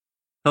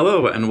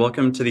Hello, and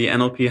welcome to the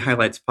NLP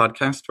Highlights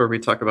podcast, where we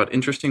talk about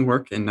interesting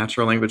work in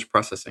natural language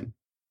processing.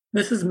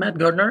 This is Matt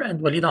Gardner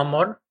and Walid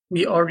Ammar.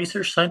 We are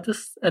research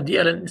scientists at the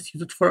Allen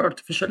Institute for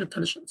Artificial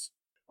Intelligence.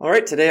 All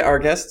right, today our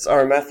guests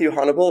are Matthew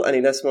Hannibal and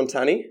Ines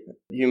Montani.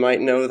 You might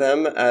know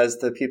them as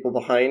the people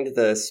behind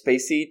the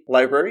spaCy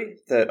library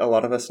that a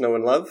lot of us know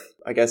and love.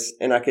 I guess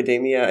in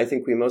academia, I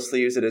think we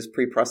mostly use it as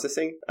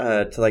pre-processing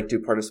to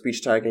do part of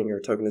speech tagging or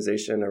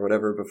tokenization or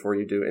whatever before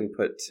you do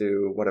input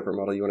to whatever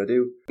model you want to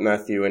do.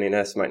 Matthew and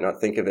Ines might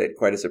not think of it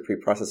quite as a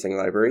pre-processing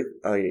library.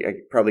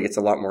 It probably gets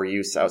a lot more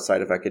use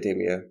outside of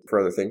academia for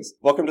other things.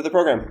 Welcome to the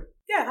program.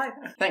 Yeah, hi.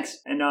 Thanks.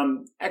 And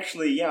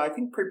I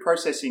think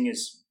pre-processing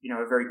is,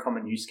 a very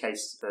common use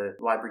case for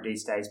the library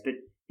these days, but,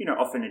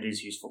 often it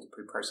is useful to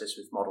pre-process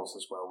with models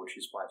as well, which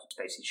is why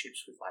spaCy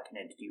ships with like an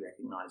entity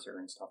recognizer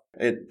and stuff.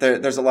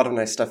 There's a lot of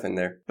nice stuff in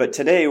there. But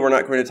today we're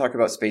not going to talk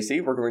about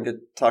spaCy. We're going to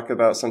talk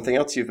about something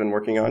else you've been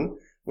working on,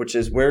 which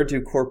is where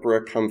do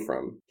corpora come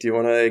from? Do you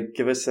want to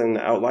give us an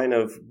outline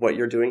of what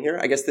you're doing here?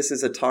 I guess this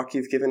is a talk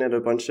you've given at a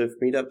bunch of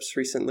meetups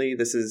recently.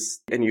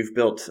 And you've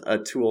built a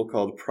tool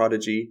called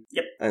Prodigy.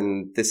 Yep.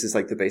 And this is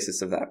like the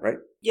basis of that, right?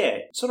 Yeah,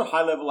 sort of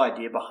high-level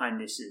idea behind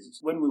this is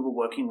when we were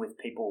working with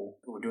people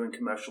who were doing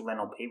commercial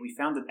NLP, we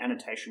found that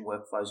annotation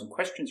workflows and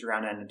questions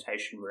around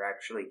annotation were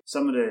actually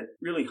some of the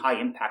really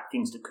high-impact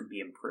things that could be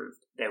improved.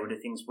 They were the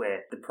things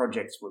where the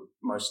projects were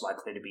most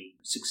likely to be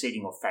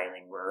succeeding or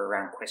failing, were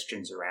around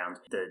questions around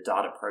the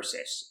data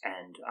process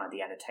and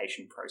the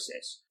annotation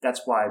process.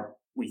 That's why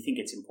we think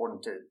it's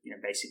important to,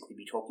 basically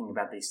be talking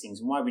about these things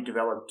and why we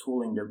develop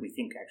tooling that we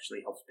think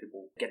actually helps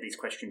people get these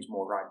questions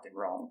more right than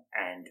wrong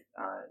and,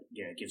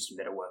 gives them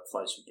better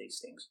workflows with these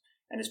things.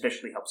 And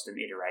especially helps them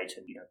iterate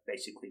and,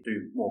 basically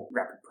do more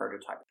rapid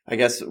prototyping. I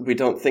guess we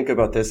don't think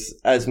about this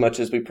as much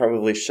as we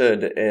probably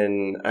should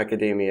in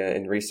academia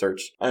and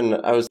research. And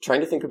I was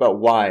trying to think about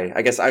why.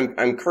 I guess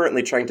I'm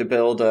currently trying to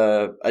build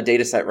a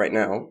data set right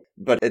now,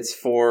 but it's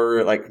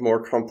for like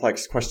more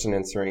complex question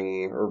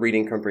answering or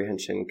reading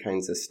comprehension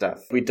kinds of stuff.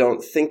 We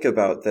don't think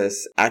about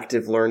this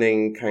active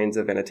learning kinds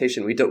of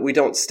annotation. We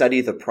don't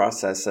study the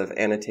process of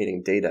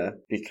annotating data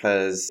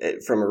because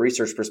from a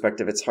research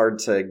perspective, it's hard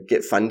to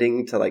get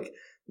funding to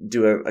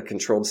do a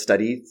controlled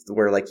study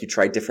where you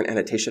try different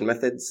annotation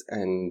methods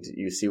and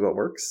you see what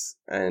works,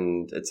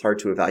 and it's hard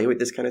to evaluate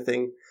this kind of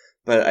thing.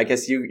 But I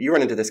guess you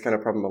run into this kind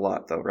of problem a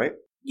lot though, right?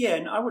 Yeah,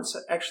 and I would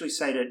actually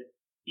say that,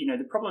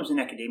 the problems in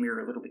academia are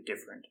a little bit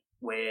different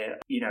where,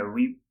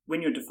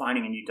 when you're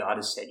defining a new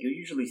data set, you're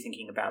usually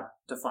thinking about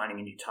defining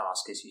a new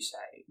task, as you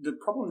say. The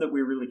problem that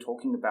we're really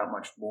talking about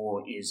much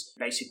more is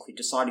basically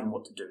deciding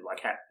what to do,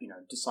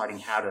 deciding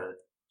how to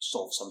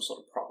solve some sort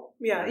of problem.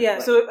 Yeah.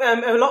 So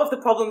a lot of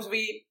the problems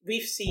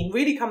we've seen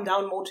really come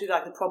down more to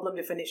the problem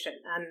definition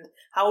and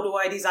how do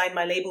I design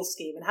my label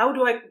scheme and how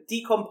do I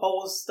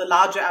decompose the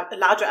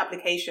larger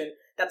application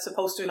that's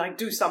supposed to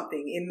do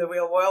something in the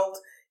real world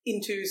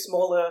into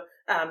smaller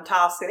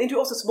tasks and into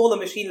also smaller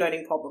machine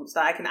learning problems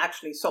that I can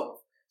actually solve.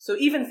 So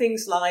even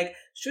things like,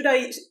 should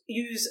I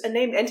use a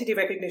named entity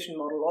recognition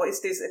model or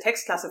is this a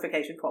text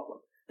classification problem?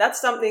 That's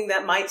something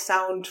that might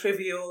sound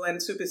trivial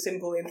and super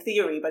simple in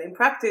theory, but in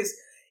practice,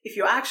 if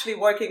you're actually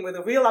working with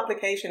a real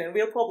application and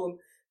real problem,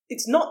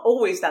 it's not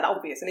always that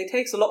obvious. And it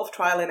takes a lot of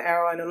trial and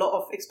error and a lot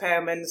of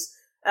experiments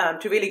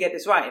to really get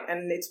this right.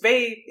 And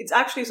it's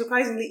actually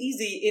surprisingly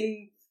easy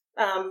in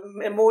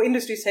a more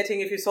industry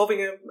setting if you're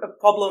solving a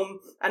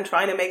problem and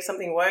trying to make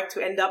something work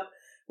to end up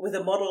with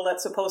a model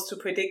that's supposed to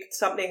predict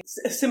something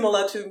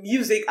similar to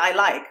music I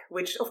like,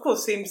 which of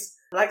course seems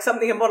like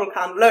something a model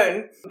can't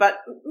learn. But,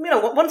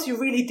 once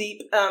you're really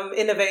deep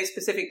in a very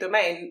specific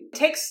domain,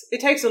 it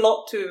takes a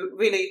lot to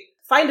really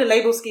find a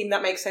label scheme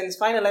that makes sense,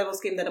 find a label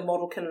scheme that a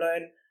model can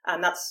learn.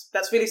 And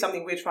that's really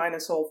something we're trying to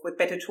solve with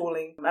better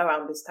tooling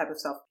around this type of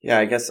stuff. Yeah,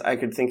 I guess I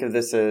could think of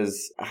this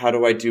as how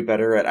do I do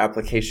better at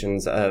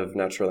applications of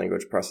natural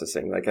language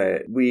processing?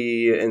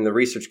 We in the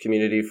research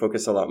community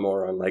focus a lot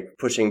more on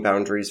pushing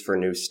boundaries for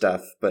new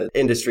stuff, but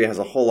industry has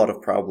a whole lot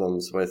of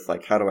problems with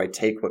how do I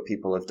take what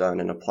people have done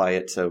and apply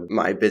it to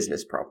my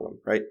business problem,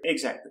 right?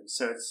 Exactly.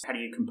 So it's how do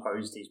you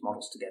compose these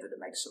models together to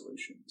make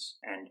solutions?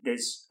 And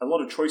there's a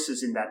lot of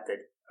choices in that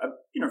are,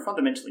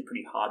 fundamentally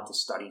pretty hard to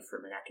study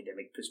from an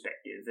academic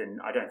perspective. And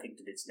I don't think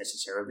that it's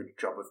necessarily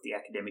the job of the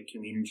academic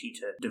community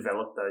to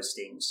develop those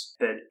things.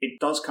 But it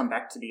does come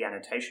back to the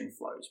annotation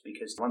flows,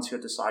 because once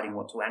you're deciding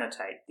what to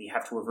annotate, you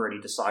have to have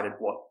already decided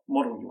what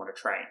model you want to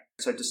train.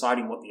 So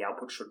deciding what the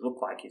output should look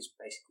like is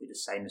basically the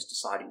same as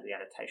deciding the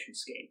annotation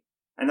scheme.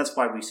 And that's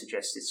why we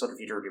suggest this sort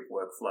of iterative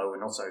workflow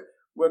and also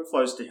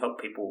workflows to help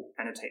people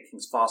annotate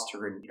things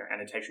faster and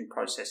annotation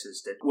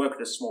processes that work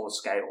at a smaller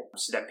scale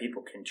so that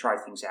people can try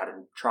things out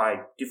and try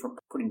different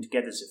putting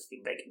togethers of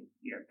things. They can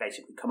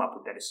basically come up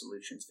with better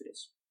solutions for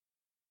this.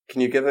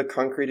 Can you give a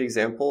concrete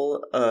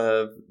example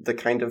of the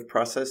kind of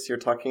process you're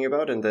talking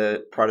about and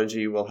that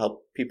Prodigy will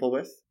help people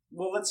with?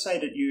 Well, let's say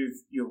that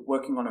you're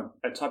working on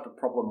a type of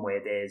problem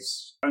where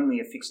there's only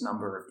a fixed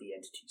number of the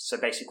entities.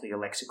 So basically a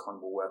lexicon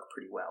will work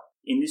pretty well.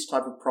 In this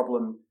type of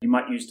problem, you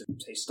might use to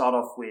say start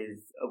off with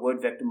a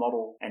word vector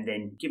model and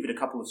then give it a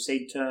couple of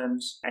seed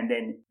terms, and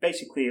then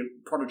basically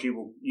Prodigy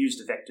will use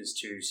the vectors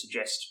to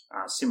suggest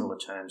similar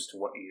terms to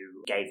what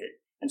you gave it.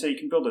 And so you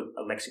can build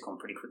a lexicon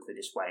pretty quickly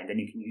this way, and then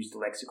you can use the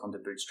lexicon to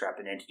bootstrap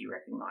an entity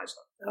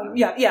recognizer.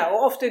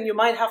 Or often you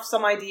might have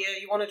some idea,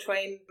 you want to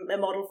train a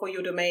model for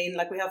your domain,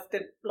 like we have a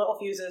lot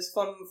of users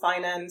from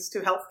finance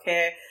to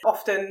healthcare.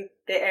 Often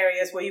they're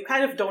areas where you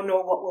kind of don't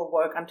know what will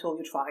work until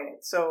you try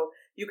it. So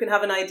you can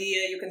have an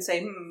idea, you can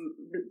say,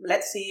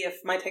 let's see if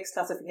my text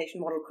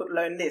classification model could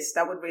learn this.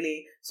 That would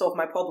really solve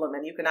my problem.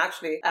 And you can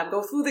actually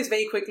go through this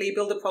very quickly,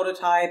 build a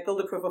prototype,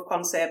 build a proof of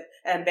concept,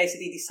 and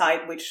basically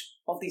decide which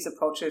of these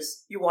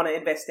approaches you want to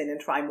invest in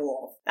and try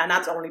more of. And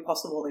that's only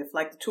possible if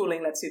the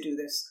tooling lets you do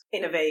this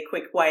in a very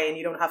quick way, and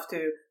you don't have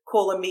to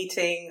call a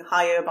meeting,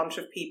 hire a bunch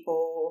of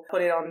people,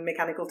 put it on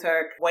Mechanical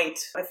Turk, wait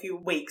a few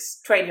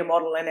weeks, train your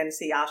model, and then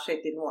see,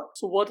 shit, didn't work.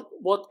 So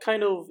what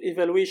kind of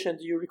evaluation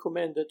do you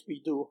recommend that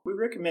we do? We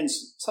recommend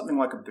something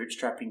like a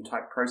bootstrapping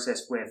type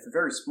process where for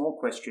very small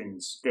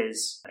questions,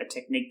 there's a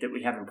technique that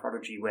we have in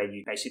Prodigy where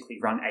you basically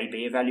run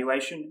A/B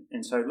evaluation.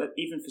 And so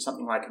even for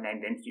something like a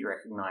named entity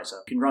recognizer,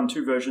 you can run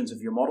two versions of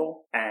your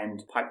model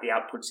and pipe the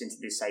outputs into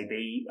this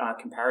A/B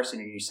comparison,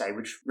 and you say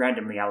which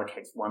randomly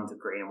allocates one to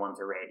green and one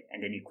to red.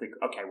 And then you click,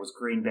 okay, was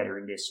green better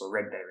in this or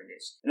red better in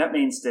this? And that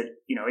means that,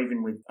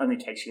 even with only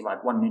takes you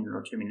 1 minute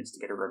or 2 minutes to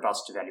get a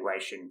robust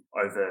evaluation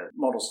over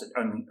models that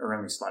are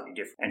only slightly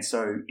different. And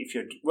so if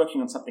you're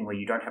working on something where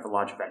you don't have a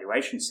large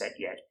evaluation set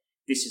yet,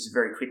 this is a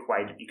very quick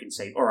way that you can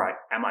say, all right,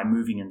 am I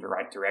moving in the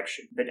right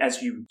direction? But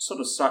as you sort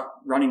of start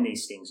running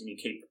these things and you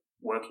keep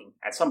working,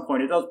 at some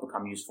point it does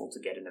become useful to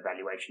get an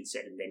evaluation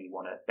set, and then you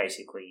want to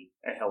basically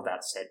a held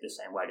out set the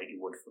same way that you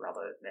would for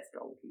other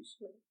methodologies.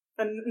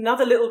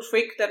 Another little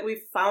trick that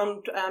we've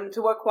found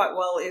to work quite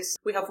well is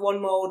we have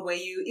one mode where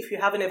if you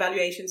have an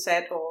evaluation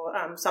set or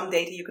some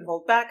data you can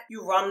hold back,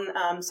 you run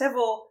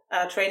several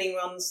training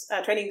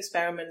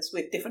experiments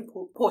with different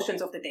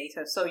portions of the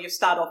data. So you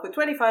start off with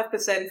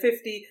 25%,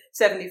 50,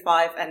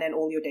 75, and then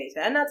all your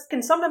data. And that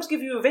can sometimes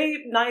give you a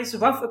very nice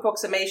rough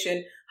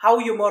approximation how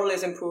your model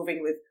is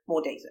improving with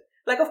more data.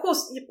 Of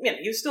course,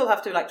 you still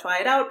have to try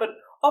it out, but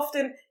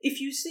often,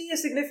 if you see a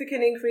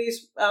significant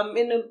increase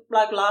in the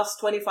last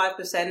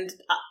 25%,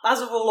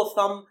 as a rule of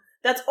thumb,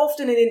 that's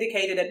often an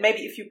indicator that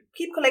maybe if you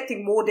keep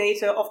collecting more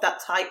data of that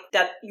type,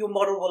 that your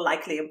model will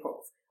likely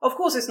improve. Of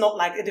course, it's not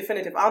a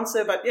definitive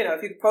answer, but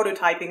if you're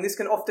prototyping, this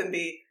can often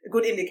be a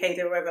good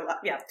indicator whether,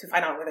 to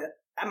find out whether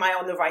am I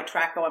on the right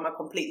track or am I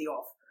completely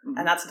off. Mm-hmm.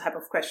 And that's the type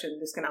of question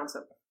this can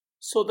answer.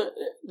 So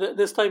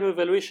this type of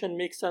evaluation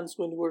makes sense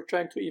when we're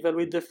trying to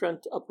evaluate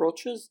different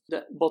approaches,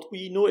 but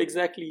we know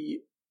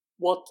exactly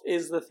what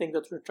is the thing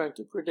that we're trying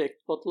to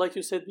predict. But like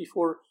you said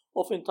before,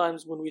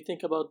 oftentimes when we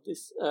think about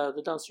this,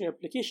 the downstream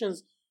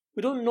applications,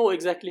 we don't know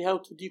exactly how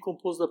to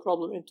decompose the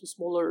problem into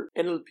smaller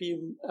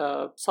NLP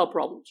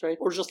sub-problems, right?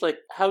 Or just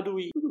how do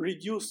we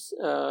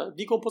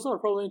decompose our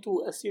problem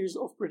into a series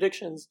of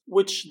predictions,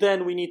 which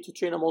then we need to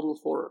train a model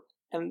for.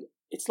 And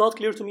it's not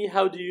clear to me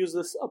how do you use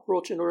this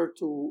approach in order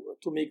to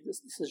make this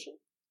decision.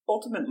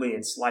 Ultimately,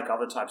 it's like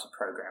other types of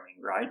programming,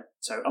 right?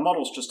 So a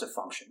model's just a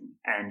function.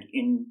 And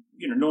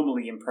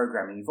normally in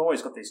programming, you've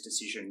always got these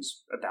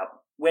decisions about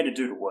where to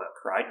do the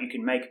work, right? You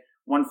can make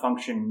one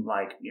function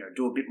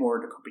do a bit more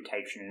of the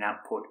computation and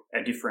output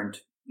a different,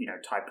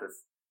 type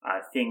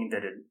of thing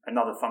that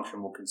another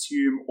function will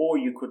consume, or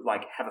you could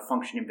have a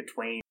function in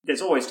between.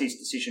 There's always these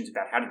decisions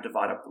about how to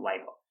divide up the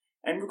labor.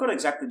 And we've got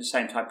exactly the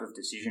same type of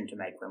decision to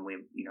make when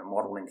we're,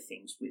 modeling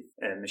things with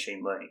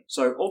machine learning.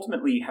 So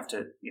ultimately you have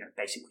to,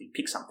 basically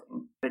pick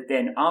something. But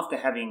then after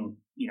having,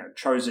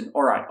 chosen,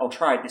 all right, I'll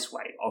try it this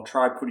way. I'll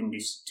try putting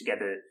this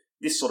together,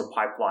 this sort of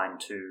pipeline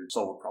to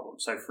solve a problem.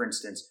 So for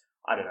instance,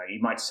 I don't know,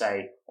 you might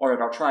say, all right,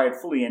 I'll try a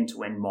fully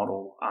end-to-end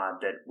model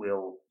that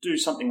will do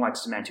something like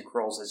semantic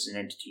roles as an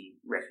entity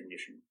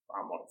recognition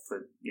model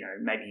for,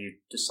 maybe you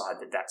decide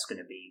that that's going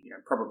to be,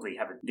 probably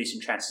have a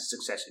decent chance of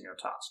success in your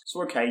task.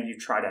 So, okay, you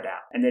try that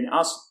out. And then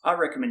our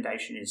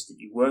recommendation is that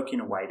you work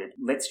in a way that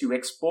lets you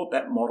export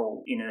that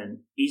model in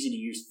an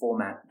easy-to-use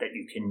format that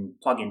you can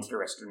plug into the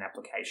rest of an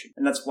application.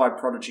 And that's why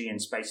Prodigy and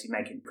Spatie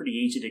make it pretty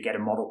easy to get a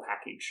model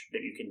package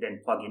that you can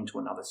then plug into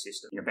another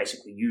system,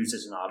 basically use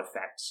as an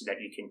artifact so that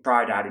you can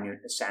try it out in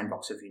a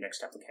sandbox of your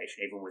next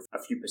application, even with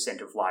a few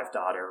 % of live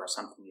data or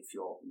something if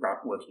you're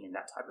working in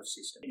that type of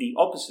system. The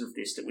opposite of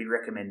this that we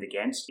recommend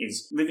against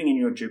is living in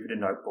your Jupyter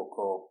notebook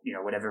or,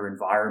 whatever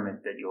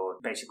environment that you're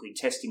basically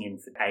testing in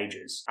for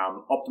ages,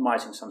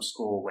 optimizing some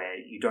score where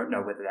you don't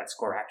know whether that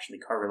score actually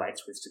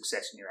correlates with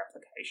success in your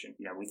application.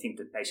 We think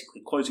that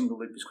basically closing the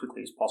loop as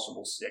quickly as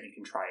possible so that you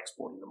can try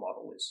exporting the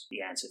model is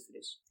the answer for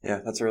this. Yeah,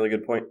 that's a really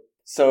good point.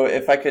 So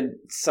if I could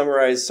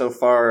summarize so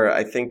far,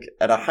 I think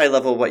at a high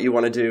level what you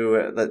want to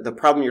do, the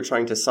problem you're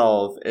trying to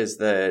solve is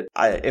that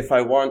if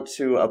I want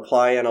to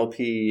apply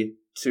NLP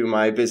to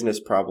my business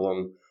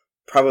problem,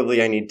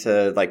 probably I need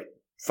to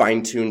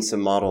fine tune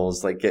some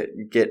models,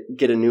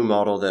 get a new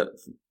model that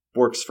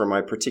works for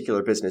my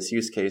particular business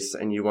use case,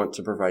 and you want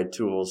to provide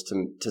tools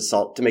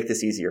to make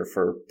this easier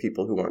for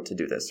people who want to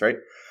do this, right?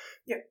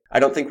 Yeah. I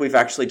don't think we've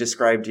actually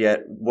described yet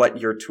what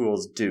your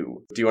tools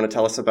do. Do you want to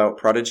tell us about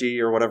Prodigy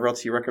or whatever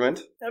else you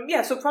recommend?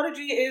 So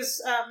Prodigy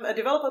is a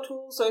developer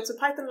tool. So it's a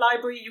Python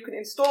library you can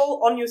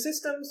install on your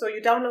system. So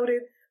you download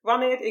it,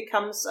 run it. It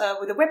comes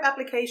with a web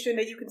application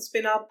that you can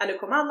spin up and a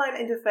command line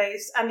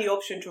interface and the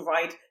option to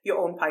write your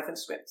own Python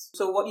scripts.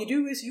 So what you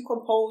do is you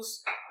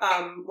compose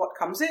what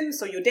comes in,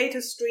 so your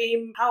data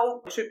stream,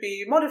 how it should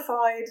be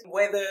modified,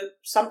 whether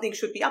something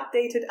should be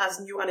updated as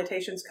new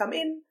annotations come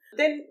in.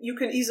 Then you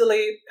can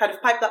easily kind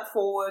of pipe that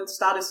forward,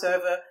 start a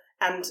server,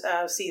 and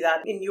see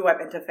that in your web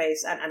interface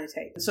and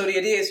annotate. So the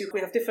idea is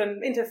we have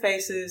different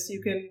interfaces.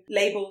 You can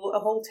label a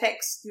whole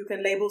text. You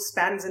can label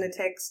spans in a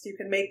text. You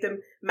can make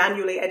them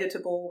manually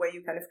editable, where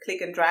you kind of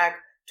click and drag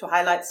to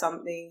highlight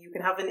something. You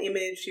can have an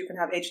image. You can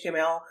have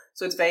HTML.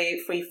 So it's very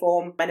free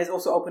form, and it's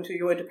also open to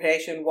your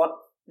interpretation what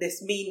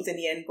this means in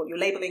the end, what you're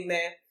labeling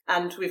there.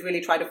 And we've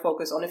really tried to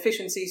focus on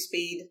efficiency,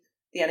 speed.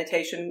 The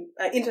annotation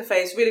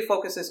interface really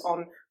focuses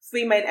on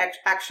three main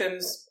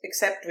actions: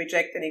 accept,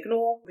 reject, and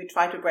ignore. We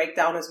try to break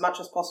down as much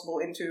as possible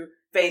into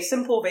very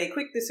simple, very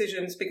quick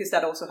decisions, because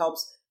that also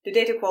helps the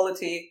data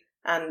quality.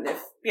 And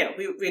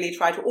we really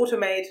try to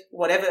automate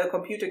whatever a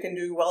computer can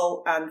do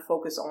well and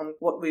focus on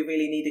what we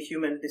really need a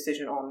human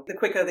decision on. The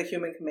quicker the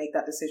human can make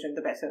that decision,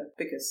 the better,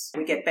 because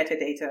we get better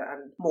data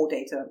and more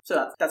data.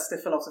 So that's the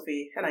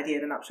philosophy and idea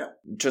in a nutshell.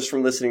 Just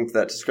from listening to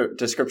that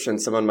description,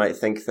 someone might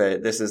think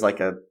that this is like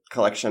a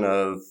collection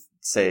of,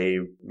 say,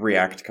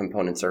 React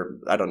components, or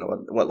I don't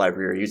know what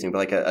library you're using, but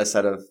like a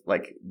set of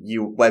like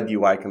web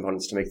UI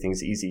components to make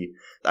things easy.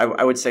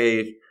 I would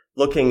say,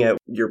 looking at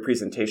your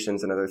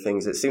presentations and other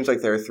things, it seems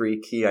like there are three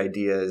key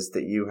ideas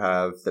that you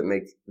have that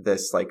make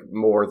this like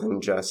more than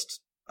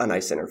just a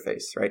nice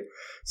interface, right?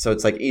 So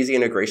it's like easy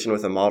integration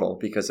with a model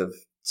because of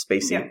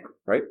spacing,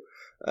 right?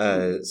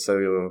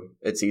 So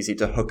it's easy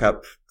to hook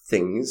up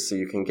things so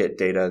you can get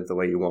data the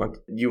way you want.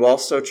 You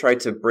also try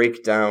to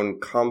break down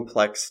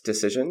complex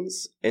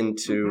decisions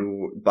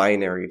into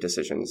binary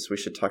decisions. We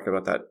should talk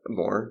about that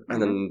more.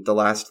 And then the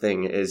last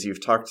thing is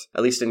you've talked,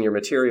 at least in your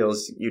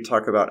materials, you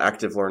talk about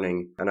active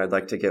learning. And I'd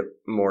like to get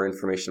more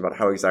information about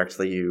how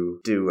exactly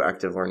you do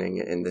active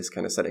learning in this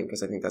kind of setting,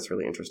 because I think that's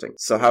really interesting.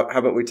 So how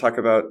about we talk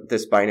about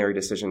this binary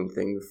decision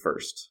thing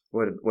first?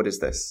 What is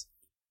this?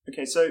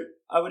 Okay, so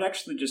I would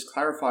actually just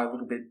clarify a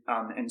little bit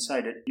and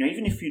say that,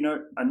 even if you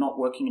are not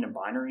working in a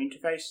binary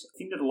interface, I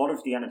think that a lot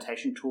of the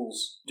annotation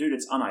tools do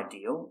that's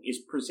unideal is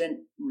present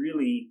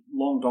really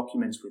long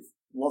documents with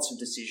lots of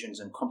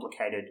decisions and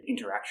complicated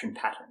interaction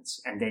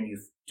patterns, and then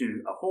you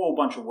do a whole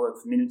bunch of work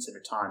for minutes at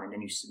a time, and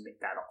then you submit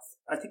that off.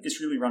 I think this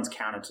really runs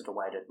counter to the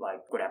way that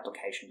good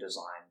application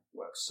design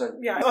works. So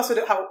also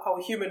how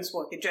humans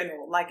work in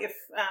general. Like if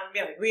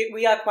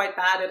we are quite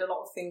bad at a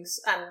lot of things,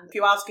 and if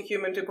you ask a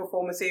human to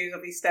perform a series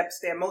of these steps,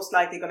 they're most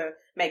likely going to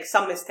make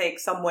some mistake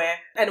somewhere.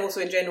 And also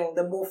in general,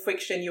 the more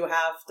friction you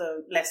have,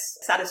 the less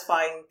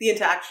satisfying the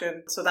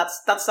interaction. So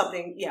that's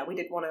something we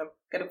did want to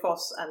get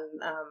across.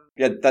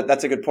 And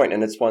that's a good point,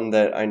 and it's one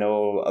that I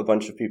know a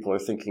bunch of people are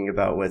thinking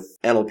about with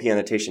NLP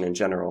annotation in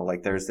general.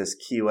 Like there's this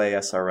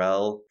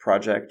QA-SRL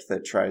project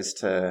that tries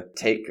to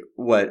take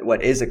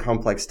what is a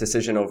complex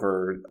decision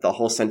over the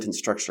whole sentence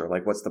structure.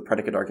 Like what's the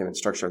predicate argument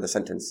structure of the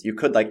sentence? You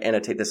could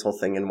annotate this whole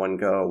thing in one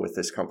go with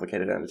this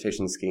complicated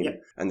annotation scheme.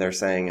 Yep. And they're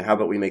saying, how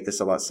about we make this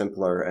a lot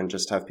simpler and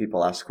just have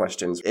people ask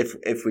questions?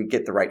 If we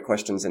get the right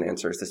questions and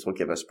answers, this will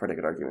give us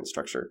predicate argument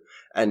structure.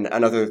 And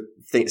another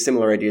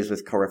similar ideas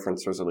with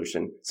coreference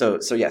resolution. So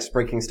yes,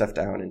 breaking stuff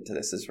down into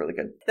this is really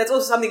good. That's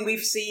also something we've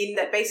seen,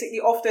 that basically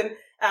often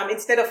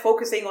instead of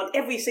focusing on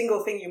every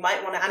single thing you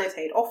might want to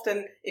annotate,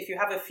 often if you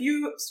have a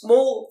few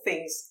small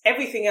things,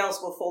 everything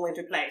else will fall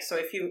into place. So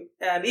if you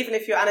even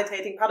if you're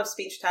annotating part of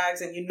speech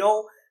tags and you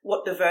know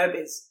what the verb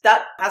is,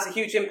 that has a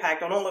huge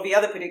impact on all of the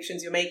other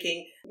predictions you're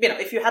making.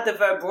 If you had the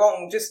verb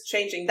wrong, just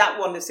changing that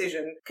one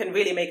decision can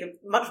really make a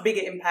much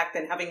bigger impact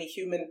than having a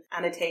human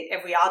annotate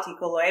every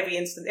article or every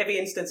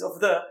instance of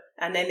the,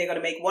 and then they're going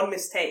to make one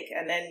mistake,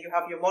 and then you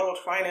have your model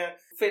trying to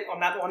fit on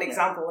that one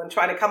example and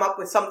trying to come up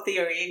with some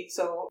theory.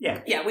 So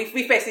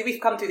we've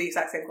come to the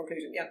exact same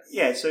conclusion.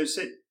 So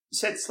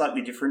said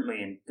slightly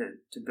differently, and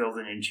to build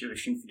an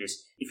intuition for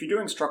this, if you're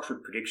doing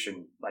structured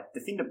prediction,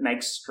 the thing that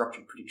makes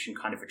structured prediction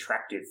kind of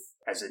attractive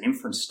as an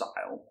inference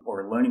style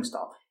or a learning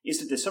style is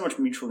that there's so much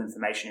mutual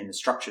information in the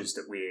structures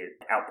that we're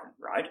outputting,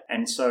 right?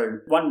 And so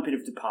one bit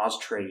of the parse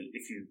tree,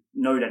 if you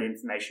know that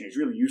information, is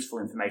really useful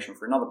information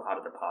for another part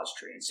of the parse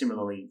tree. And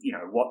similarly,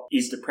 what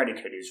is the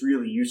predicate is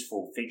really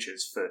useful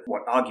features for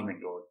what argument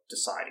you're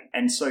deciding.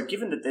 And so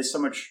given that there's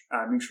so much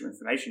mutual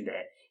information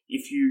there,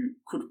 if you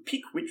could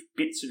pick which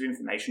bits of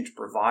information to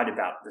provide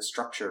about the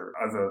structure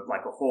over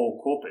a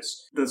whole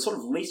corpus, the sort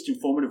of least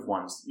informative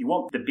ones, you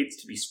want the bits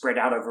to be spread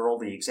out over all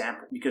the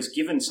examples, because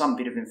given some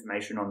bit of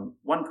information on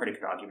one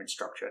predicate argument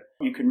structure,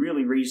 you can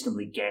really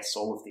reasonably guess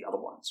all of the other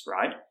ones,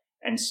 right?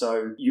 And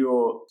so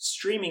you're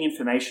streaming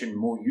information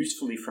more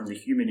usefully from the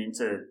human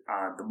into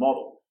the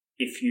model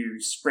if you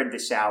spread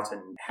this out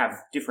and have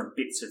different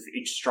bits of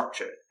each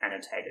structure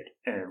annotated,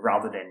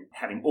 rather than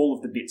having all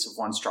of the bits of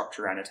one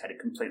structure annotated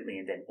completely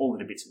and then all of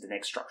the bits of the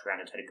next structure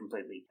annotated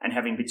completely, and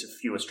having bits of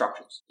fewer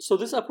structures. So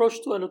this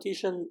approach to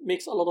annotation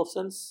makes a lot of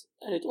sense,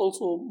 and it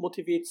also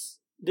motivates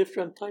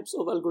different types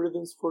of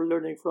algorithms for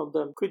learning from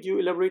them. Could you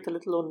elaborate a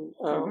little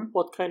on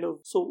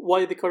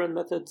why the current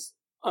methods?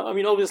 I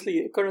mean,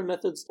 obviously, current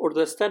methods or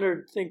the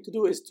standard thing to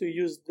do is to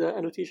use the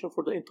annotation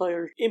for the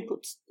entire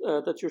inputs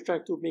that you're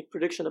trying to make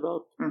prediction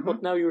about.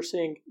 But now you're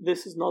saying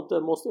this is not the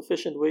most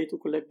efficient way to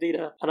collect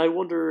data. And I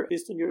wonder,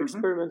 based on your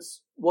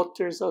experiments, what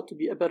turns out to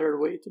be a better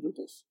way to do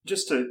this?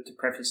 Just to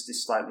preface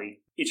this slightly,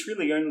 it's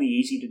really only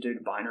easy to do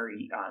the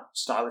binary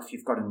style if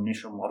you've got an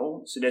initial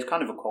model. So there's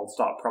kind of a cold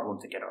start problem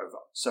to get over.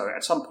 So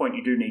at some point,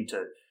 you do need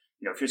to,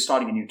 if you're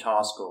starting a new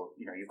task or,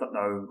 you've got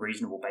no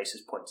reasonable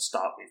basis point to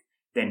start with,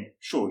 then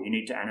sure, you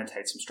need to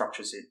annotate some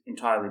structures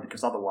entirely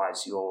because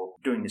otherwise you're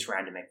doing this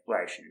random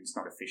exploration and it's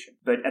not efficient.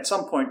 But at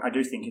some point, I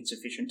do think it's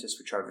efficient to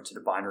switch over to the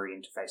binary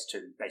interface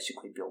to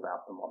basically build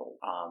out the model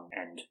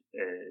and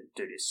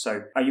do this.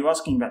 So are you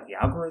asking about the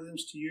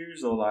algorithms to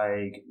use or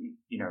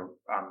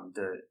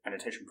the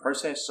annotation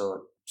process?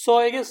 Or? So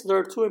I guess there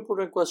are two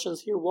important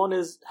questions here. One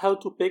is how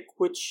to pick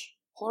which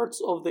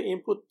parts of the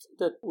input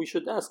that we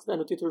should ask the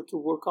annotator to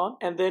work on.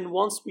 And then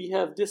once we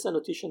have this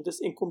annotation, this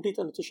incomplete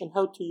annotation,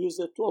 how to use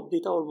it to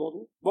update our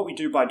model. What we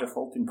do by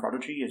default in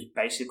Prodigy is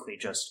basically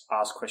just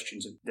ask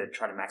questions that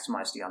try to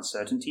maximize the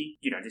uncertainty.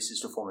 This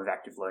is the form of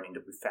active learning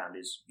that we've found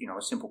is,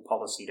 a simple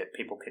policy that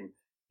people can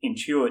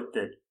intuit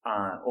that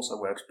also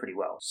works pretty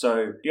well.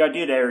 So the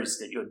idea there is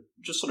that you're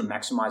just sort of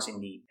maximizing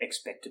the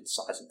expected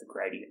size of the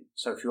gradient.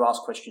 So if you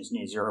ask questions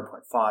near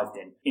 0.5,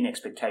 then in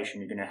expectation,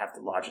 you're going to have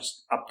the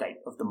largest update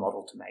of the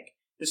model to make.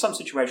 There's some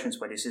situations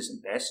where this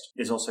isn't best.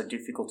 There's also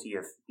difficulty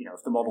of,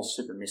 if the model's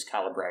super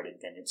miscalibrated,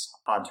 then it's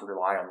hard to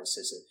rely on this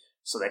as a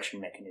selection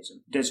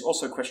mechanism. There's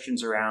also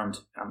questions around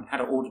how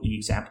to order the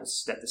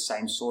examples that the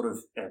same sort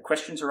of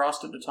questions are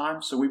asked at the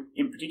time. So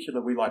in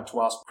particular, we like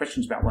to ask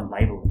questions about one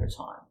label at a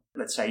time.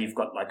 Let's say you've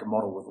got like a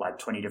model with like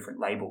 20 different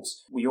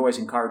labels. We always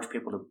encourage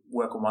people to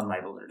work on one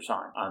label at a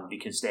time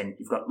because then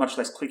you've got much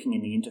less clicking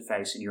in the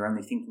interface and you're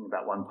only thinking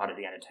about one part of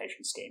the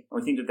annotation scheme.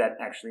 And we think that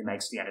actually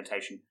makes the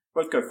annotation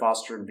both go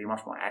faster and be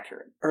much more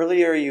accurate.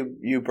 Earlier,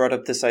 you brought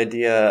up this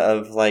idea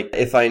of like,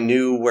 if I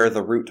knew where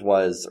the root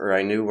was or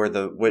I knew where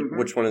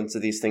which ones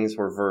of these things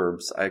were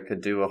verbs, I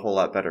could do a whole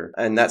lot better.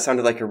 And that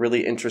sounded like a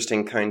really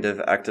interesting kind of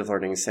active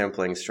learning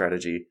sampling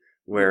strategy,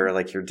 where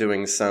like you're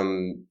doing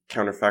some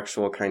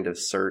counterfactual kind of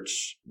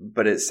search,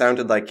 but it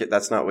sounded like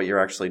that's not what you're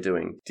actually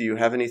doing. Do you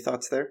have any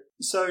thoughts there?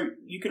 So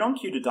you can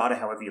on-queue the data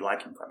however you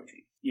like in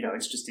Prodigy.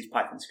 It's just these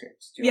Python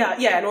scripts.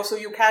 Yeah, and also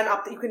you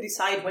can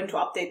decide when to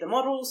update the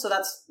model. So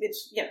if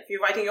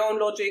you're writing your own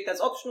logic, that's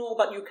optional,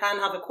 but you can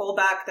have a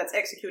callback that's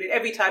executed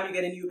every time you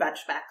get a new batch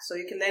back. So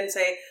you can then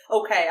say,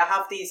 okay, I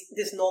have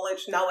this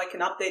knowledge, now I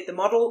can update the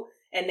model,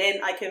 and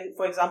then I can,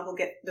 for example,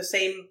 get the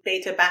same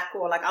data back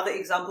or like other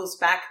examples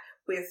back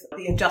with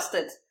the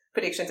adjusted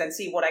predictions and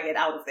see what I get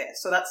out of there.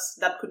 So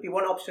that could be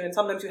one option. And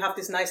sometimes you have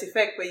this nice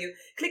effect where you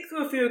click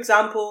through a few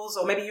examples,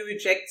 or maybe you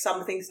reject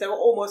some things that were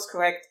almost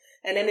correct.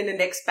 And then in the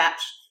next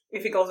batch,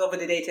 if it goes over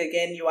the data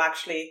again, you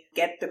actually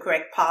get the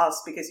correct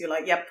pass because you're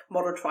like, yep,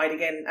 model tried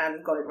again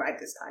and got it right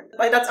this time.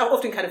 But that's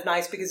often kind of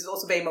nice because it's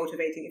also very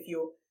motivating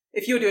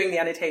if you're doing the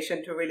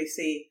annotation to really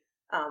see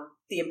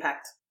the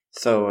impact.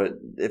 So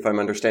if I'm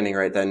understanding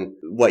right, then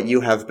what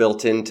you have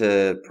built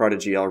into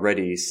Prodigy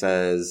already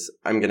says,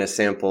 I'm going to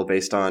sample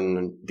based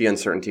on the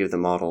uncertainty of the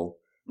model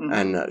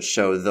and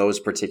show those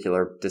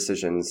particular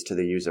decisions to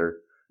the user,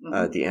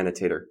 the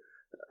annotator.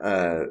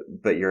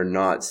 But you're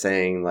not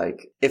saying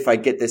like, if I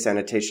get this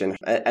annotation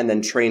and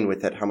then train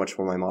with it, how much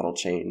will my model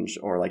change?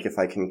 Or like, if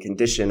I can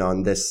condition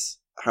on this,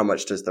 how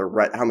much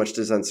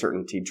does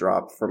uncertainty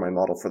drop for my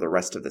model for the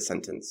rest of the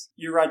sentence?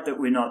 You're right that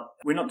we're not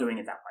doing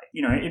it that way.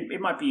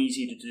 It might be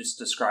easy to just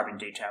describe in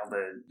detail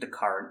the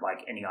current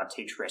like NER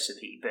teach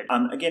recipe,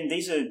 but again,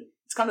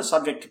 it's kind of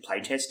subject to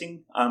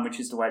playtesting, which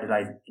is the way that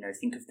I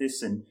think of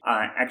this. And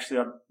actually,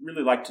 I'd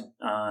really like to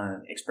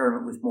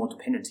experiment with more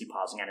dependency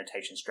parsing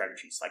annotation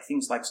strategies, like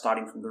things like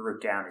starting from the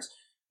root down is.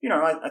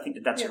 I think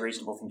that's a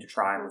reasonable thing to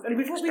try. And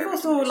we've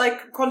also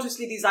like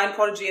consciously designed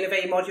Prodigy in a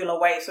very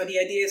modular way. So the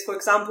idea is, for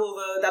example,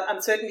 that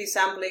uncertainty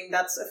sampling,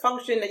 that's a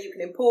function that you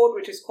can import,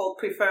 which is called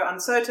prefer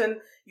uncertain.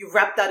 You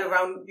wrap that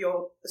around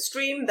your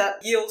stream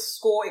that yields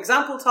score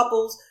example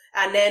tuples,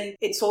 and then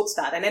it sorts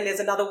that. And then there's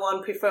another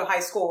one, prefer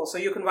high score. So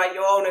you can write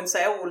your own and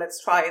say, oh,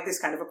 let's try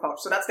this kind of approach.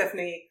 So that's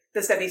definitely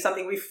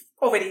something we've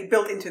already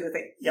built into the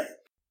thing. Yep.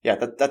 Yeah,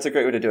 that's a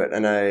great way to do it.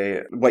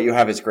 And what you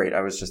have is great.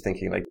 I was just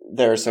thinking like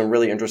there's some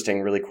really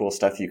interesting, really cool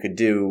stuff you could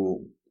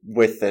do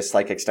with this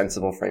like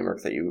extensible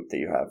framework that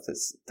you have.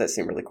 That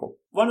seem really cool.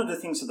 One of the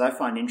things that I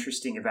find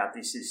interesting about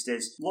this is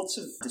there's lots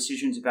of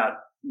decisions about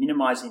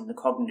minimizing the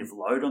cognitive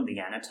load on the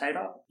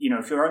annotator.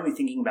 If you're only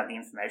thinking about the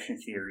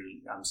information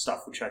theory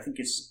stuff, which I think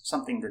is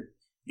something that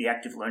the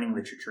active learning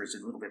literature is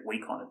a little bit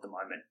weak on at the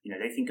moment.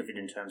 They think of it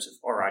in terms of,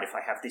 all right, if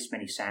I have this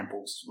many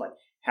samples, like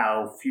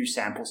how few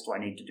samples do I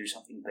need to do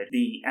something? But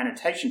the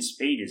annotation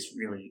speed is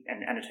really,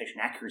 and annotation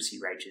accuracy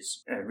rate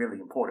is really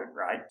important,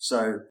 right?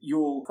 So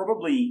you'll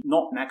probably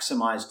not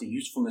maximize the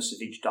usefulness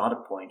of each data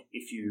point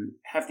if you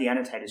have the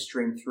annotator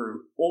stream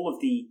through all of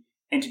the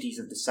entities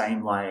of the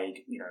same,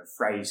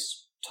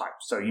 phrase type.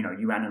 So,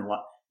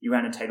 you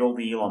annotate all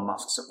the Elon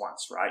Musks at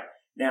once, right?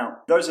 Now,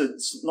 those are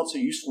not so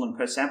useful on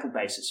per sample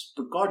basis,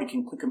 but God, you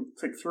can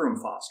click through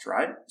them fast,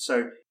 right?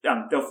 So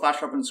they'll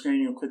flash up on the screen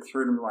and you'll click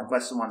through them in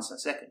less than 1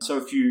 second. So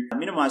if you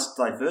minimize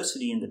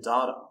diversity in the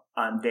data,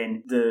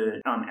 then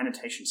the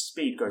annotation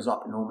speed goes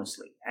up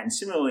enormously. And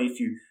similarly, if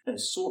you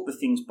sort the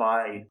things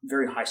by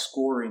very high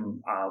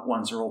scoring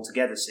ones are all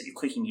together, so you're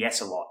clicking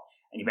yes a lot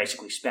and you're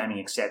basically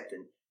spamming accept,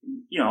 and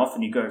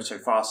often you go so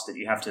fast that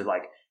you have to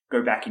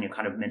go back in your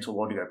kind of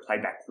mental audio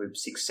playback loop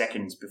 6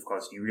 seconds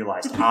because you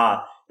realized,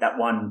 that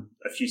one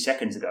a few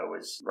seconds ago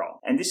was wrong.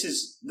 And this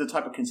is the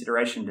type of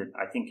consideration that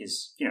I think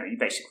is, you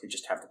basically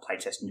just have to play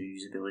test and do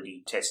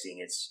usability testing.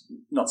 It's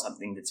not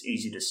something that's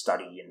easy to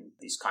study in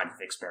these kind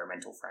of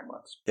experimental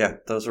frameworks. Yeah,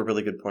 those are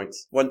really good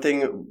points. One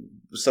thing,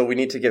 so we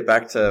need to get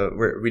back to,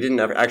 we didn't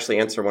actually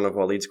answer one of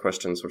Walid's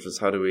questions, which was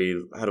how do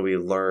we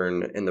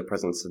learn in the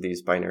presence of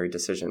these binary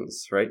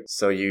decisions, right?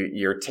 So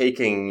you're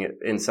taking,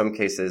 in some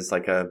cases,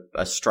 like a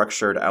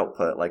structured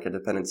output, like a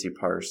dependency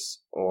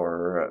parse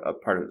or a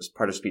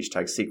part of speech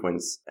tag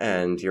sequence,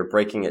 and you're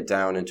breaking it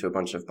down into a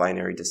bunch of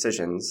binary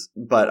decisions,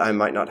 but I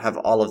might not have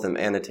all of them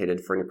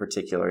annotated for any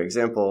particular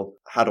example.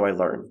 How do I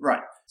learn?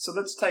 Right. So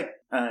let's take,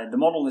 the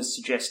model has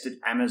suggested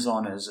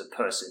Amazon as a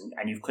person,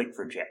 and you've clicked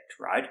reject,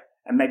 right?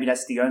 And maybe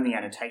that's the only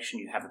annotation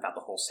you have about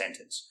the whole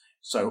sentence.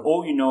 So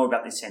all you know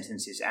about this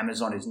sentence is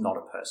Amazon is not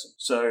a person.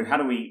 So how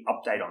do we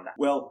update on that?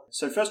 Well,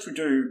 so first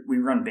we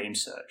run beam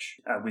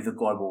search with a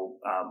global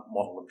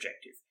model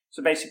objective.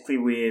 So basically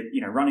we're,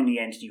 running the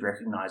entity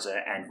recognizer,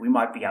 and we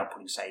might be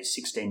outputting, say,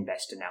 16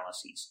 best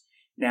analyses.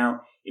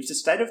 Now, if the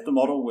state of the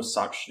model was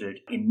such that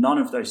in none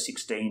of those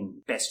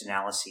 16 best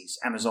analyses,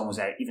 Amazon was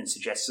even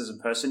suggested as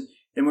a person,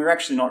 then we're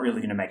actually not really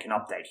going to make an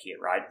update here,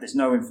 right? There's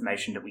no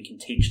information that we can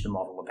teach the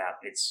model about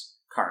its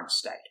current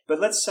state. But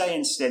let's say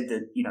instead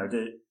that,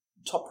 the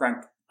top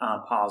rank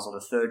pars or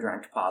the third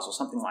ranked pars or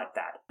something like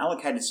that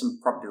allocated some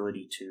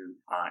probability to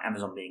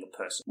Amazon being a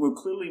person. Well,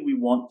 clearly we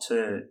want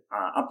to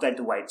update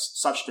the weights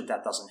such that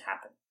that doesn't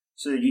happen.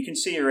 So you can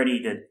see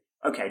already that,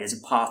 okay, there's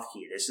a path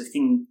here. There's a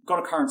thing, got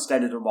a current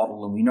state of the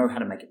model, and we know how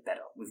to make it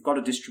better. We've got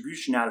a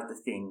distribution out of the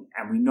thing,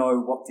 and we know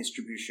what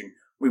distribution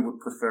we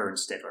would prefer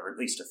instead, or at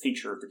least a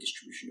feature of the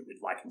distribution that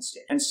we'd like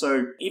instead. And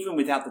so even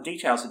without the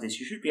details of this,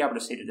 you should be able to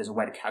see that there's a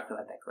way to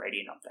calculate that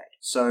gradient update.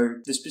 So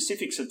the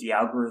specifics of the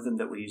algorithm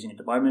that we're using at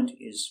the moment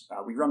is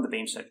we run the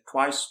beam search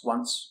twice,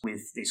 once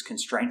with these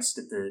constraints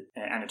that the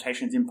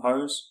annotations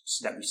impose,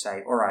 so that we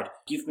say, all right,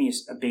 give me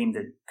a beam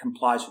that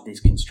complies with these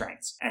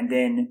constraints. And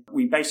then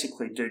we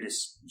basically do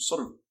this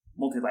sort of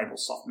multi-label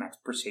softmax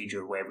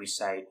procedure where we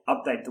say,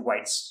 update the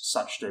weights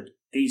such that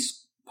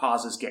these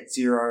parsers get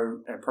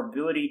 0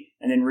 probability,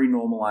 and then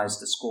renormalize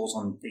the scores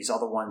on these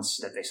other ones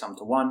so that they sum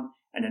to 1,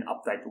 and then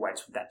update the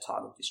weights with that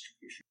target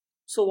distribution.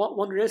 So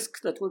one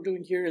risk that we're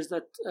doing here is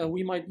that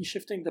we might be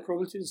shifting the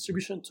probability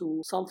distribution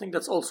to something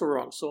that's also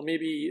wrong. So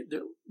maybe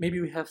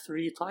we have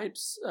 3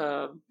 types,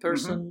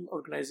 person,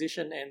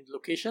 organization, and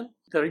location.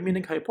 The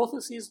remaining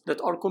hypotheses that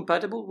are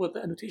compatible with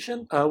the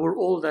annotation were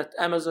all that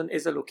Amazon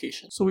is a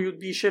location. So we would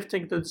be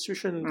shifting the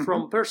distribution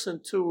from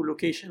person to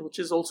location, which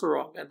is also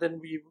wrong. And then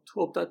we would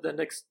hope that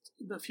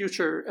the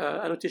future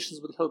annotations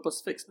will help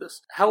us fix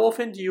this. How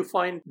often do you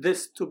find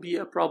this to be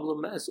a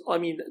problem?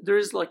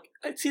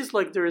 It seems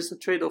like there is a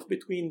trade-off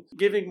between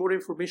giving more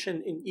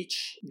information in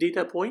each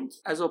data point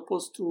as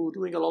opposed to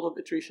doing a lot of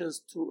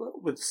iterations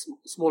with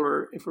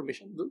smaller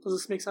information. Does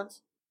this make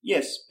sense?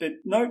 Yes, but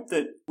note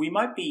that we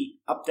might be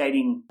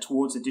updating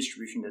towards a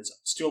distribution that's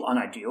still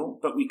unideal,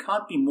 but we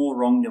can't be more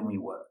wrong than we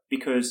were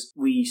because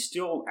we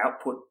still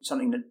output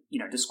something that,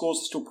 the scores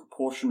are still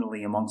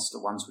proportionally amongst the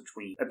ones which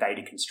we obey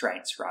the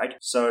constraints, right?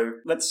 So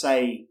let's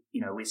say,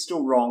 we're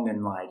still wrong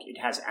and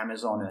it has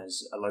Amazon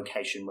as a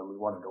location when we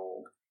want it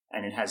org,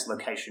 and it has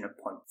location at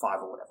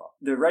 0.5 or whatever.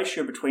 The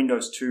ratio between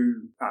those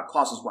two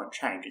classes won't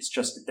change. It's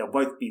just that they'll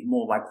both be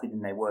more likely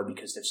than they were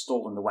because they've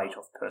stolen the weight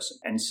off person.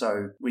 And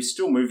so we're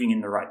still moving in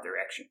the right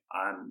direction,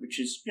 which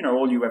is,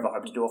 all you ever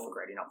hope to do off a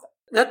gradient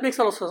update. That makes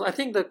a lot of sense. I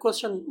think the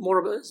question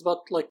more is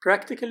about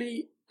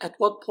practically at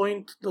what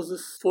point does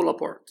this fall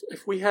apart?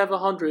 If we have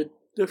 100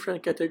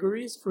 different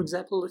categories, for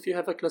example, if you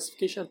have a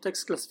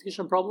text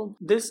classification problem,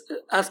 this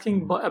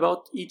asking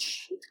about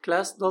each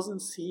class doesn't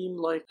seem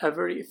like a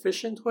very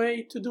efficient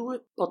way to do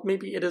it, but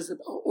maybe it is.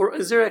 Or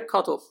is there a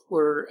cutoff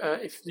where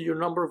if your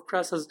number of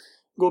classes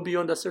go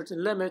beyond a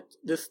certain limit,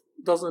 this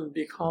doesn't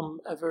become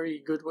a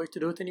very good way to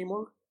do it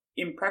anymore?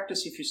 In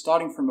practice, if you're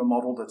starting from a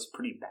model that's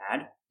pretty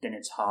bad, then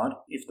it's hard.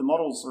 If the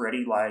model's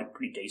already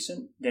pretty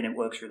decent, then it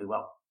works really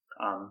well.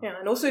 Yeah,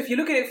 and also if you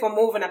look at it from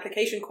more of an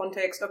application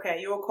context, okay,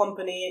 you're a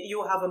company,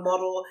 you have a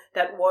model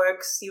that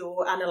works,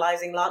 you're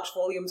analyzing large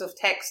volumes of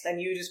text,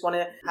 and you just want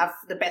to have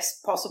the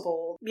best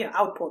possible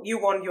output. You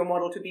want your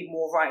model to be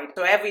more right.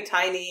 So every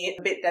tiny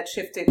bit that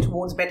shifted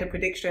towards better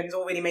predictions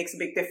already makes a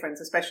big difference,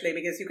 especially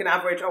because you can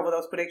average over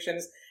those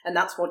predictions, and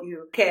that's what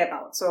you care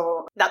about.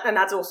 So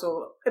that's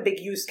also a big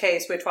use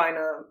case we're trying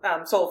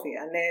to solve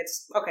here. And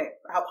it's, okay,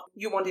 how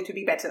you want it to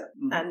be better.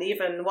 Mm-hmm. And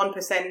even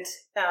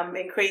 1%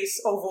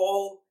 increase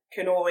overall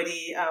can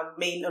already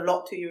mean a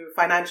lot to you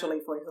financially,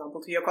 for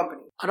example, to your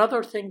company.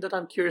 Another thing that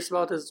I'm curious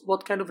about is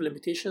what kind of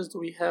limitations do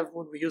we have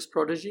when we use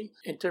Prodigy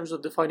in terms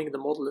of defining the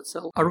model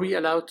itself? Are we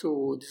allowed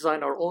to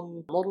design our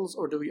own models,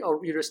 or are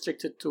we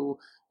restricted to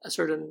a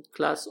certain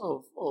class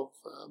of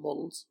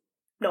models?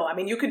 No, I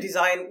mean, you can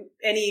design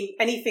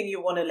anything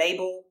you want to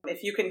label.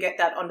 If you can get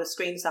that on the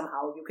screen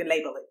somehow, you can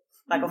label it.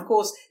 Like, of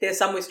course, there's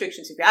some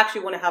restrictions. If you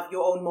actually want to have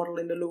your own model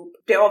in the loop,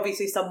 there are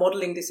obviously some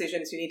modeling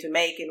decisions you need to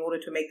make in order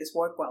to make this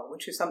work well,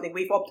 which is something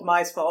we've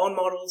optimized for our own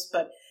models.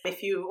 But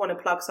if you want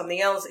to plug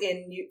something else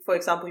in, for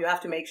example, you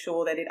have to make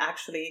sure that it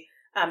actually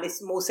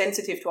is more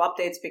sensitive to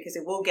updates, because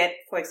it will get,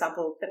 for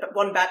example,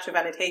 one batch of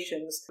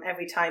annotations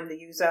every time the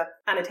user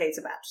annotates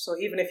a batch. So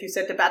even if you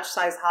set the batch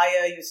size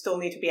higher, you still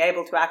need to be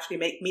able to actually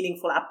make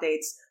meaningful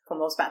updates from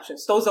those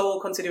batches. Those are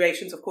all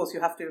considerations, of course, you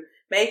have to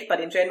make.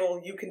 But in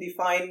general, you can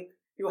define.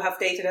 You have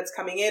data that's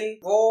coming in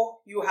raw.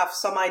 You have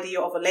some idea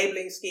of a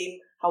labeling scheme,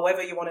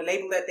 however you want to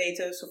label that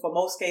data. So for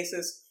most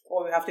cases,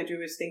 all you have to do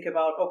is think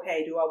about,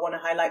 okay, do I want to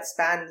highlight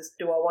spans?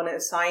 Do I want to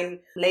assign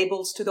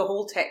labels to the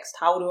whole text?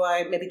 Do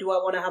I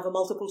want to have a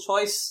multiple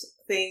choice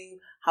thing?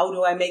 How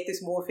do I make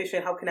this more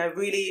efficient? How can I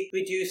really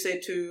reduce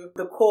it to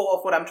the core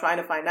of what I'm trying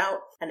to find out?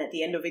 And at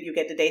the end of it, you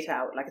get the data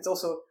out. Like, it's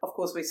also, of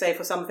course, we say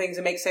for some things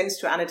it makes sense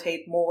to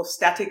annotate more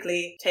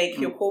statically, take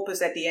your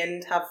corpus at the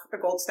end, have a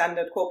gold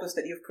standard corpus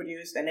that you've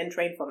produced, and then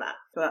train from that.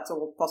 So that's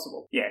all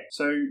possible. Yeah.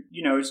 So,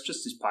 it's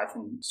just this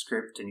Python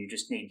script, and you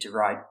just need to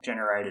write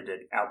generated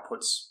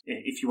outputs.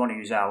 If you want to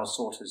use our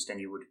sorters, then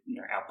you would,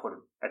 output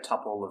a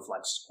tuple of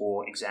like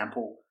score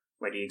example,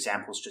 where the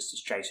example is just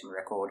this JSON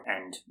record,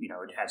 and,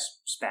 it has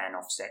span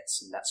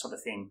offsets and that sort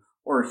of thing.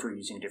 Or if you're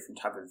using a different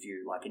type of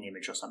view, like an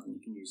image or something,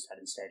 you can use that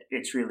instead.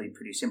 It's really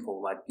pretty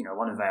simple. Like,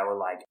 one of our,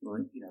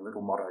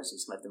 little mottos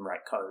is let them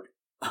write code.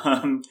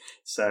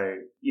 So,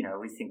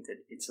 we think that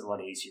it's a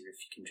lot easier if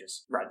you can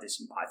just write this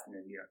in Python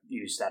and,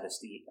 use that as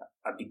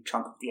a big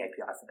chunk of the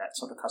API for that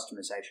sort of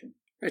customization.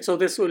 Right, so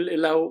this will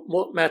allow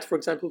Matt, for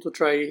example, to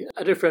try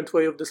a different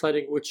way of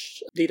deciding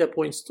which data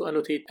points to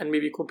annotate and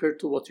maybe compare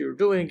to what you're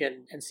doing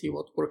and see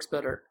what works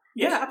better.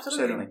 Yeah,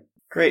 absolutely. Certainly.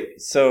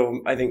 Great. So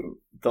I think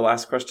the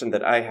last question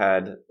that I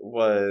had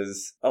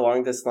was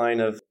along this line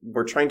of,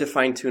 we're trying to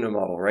fine-tune a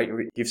model, right?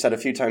 You've said a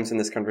few times in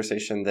this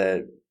conversation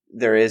that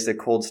there is a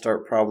cold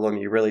start problem.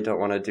 You really don't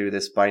want to do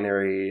this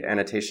binary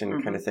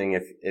annotation kind of thing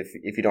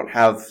if you don't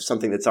have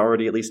something that's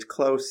already at least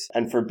close.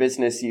 And for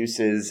business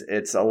uses,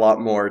 it's a lot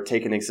more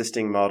take an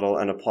existing model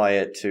and apply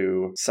it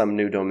to some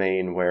new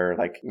domain where,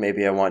 like,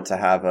 maybe I want to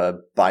have a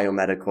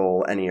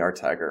biomedical NER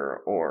tagger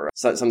or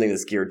something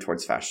that's geared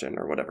towards fashion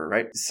or whatever,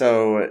 right?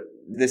 So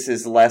this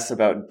is less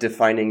about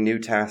defining new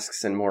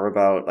tasks and more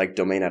about like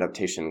domain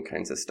adaptation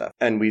kinds of stuff.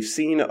 And we've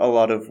seen a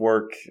lot of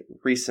work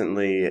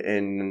recently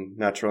in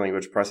natural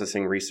language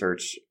processing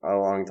research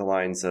along the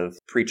lines of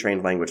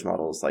pre-trained language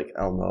models like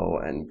Elmo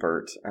and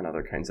BERT and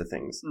other kinds of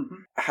things.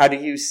 How do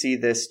you see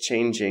this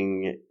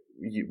changing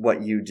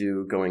what you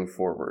do going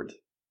forward?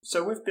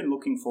 So we've been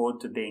looking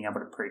forward to being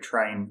able to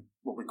pre-train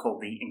what we call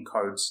the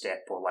encode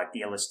step, or like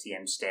the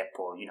LSTM step,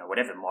 or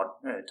whatever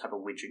type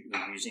of widget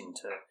you're using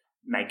to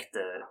make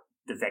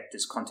the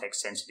vectors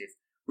context sensitive.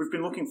 We've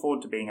been looking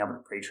forward to being able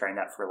to pre-train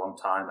that for a long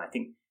time. I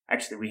think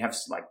actually we have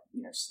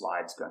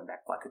slides going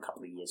back like a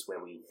couple of years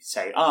where we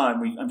say,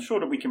 I'm sure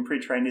that we can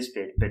pre-train this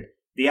bit, but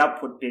the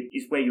output bit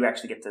is where you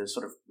actually get to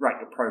sort of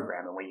write your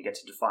program and where you get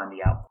to define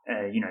the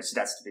output. So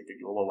that's the bit that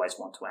you'll always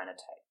want to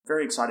annotate.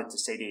 Very excited to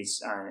see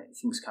these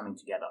things coming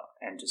together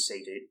and to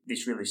see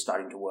this really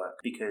starting to work,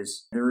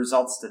 because the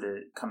results that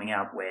are coming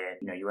out where,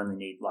 you only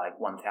need like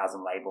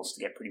 1,000 labels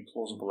to get pretty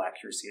plausible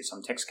accuracy of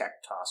some text cat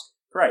task.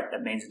 Great.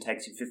 That means it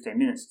takes you 15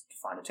 minutes to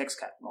define a text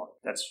cat model.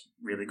 That's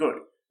really good.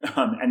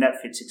 And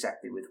that fits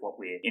exactly with what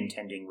we're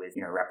intending with,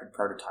 rapid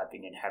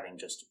prototyping and having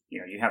just,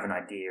 you have an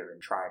idea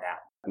and try it out.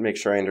 Make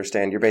sure I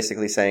understand. You're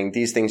basically saying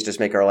these things just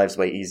make our lives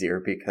way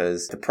easier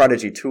because the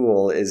Prodigy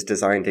tool is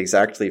designed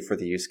exactly for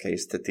the use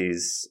case that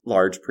these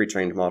large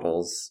pre-trained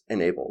models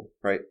enable,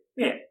 right?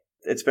 Yeah.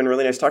 It's been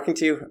really nice talking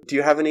to you. Do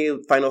you have any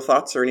final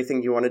thoughts or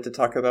anything you wanted to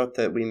talk about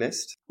that we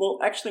missed? Well,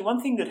 actually,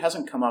 one thing that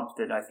hasn't come up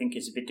that I think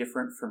is a bit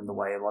different from the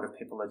way a lot of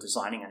people are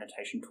designing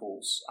annotation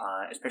tools,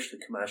 especially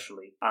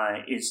commercially,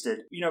 is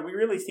that, we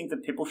really think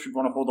that people should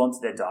want to hold on to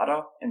their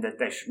data and that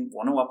they shouldn't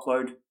want to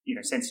upload,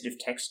 sensitive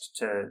text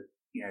to,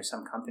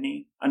 some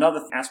company.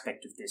 Another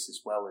aspect of this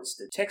as well is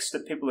the text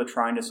that people are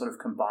trying to sort of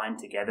combine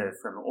together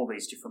from all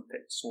these different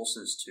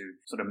sources to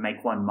sort of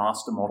make one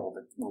master model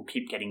that will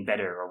keep getting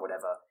better or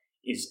whatever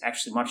is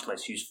actually much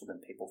less useful than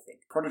people think.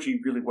 Prodigy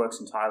really works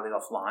entirely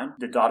offline.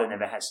 The data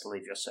never has to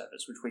leave your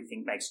service, which we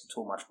think makes the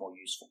tool much more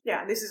useful.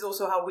 Yeah, this is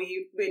also how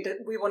we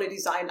want to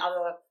design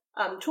other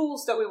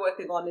tools that we're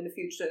working on in the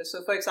future.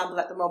 So, for example,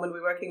 at the moment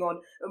we're working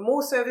on a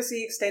more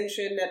servicey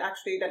extension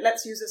that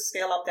lets users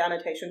scale up the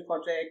annotation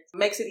project,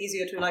 makes it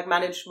easier to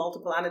manage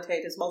multiple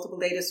annotators, multiple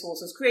data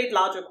sources, create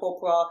larger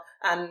corpora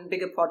and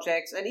bigger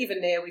projects. And even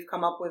there, we've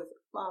come up with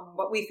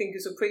what we think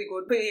is a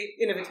pretty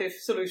innovative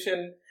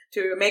solution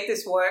to make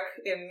this work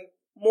in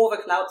more of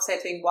a cloud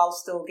setting while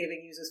still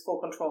giving users full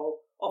control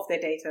of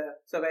their data.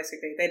 So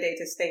basically, their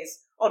data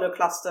stays on a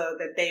cluster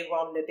that they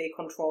run, that they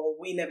control.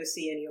 We never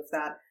see any of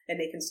that, and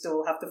they can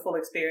still have the full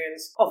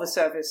experience of a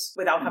service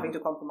without having to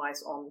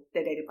compromise on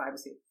their data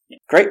privacy.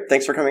 Great.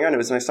 Thanks for coming on. It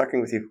was nice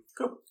talking with you.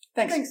 Cool.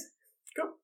 Thanks.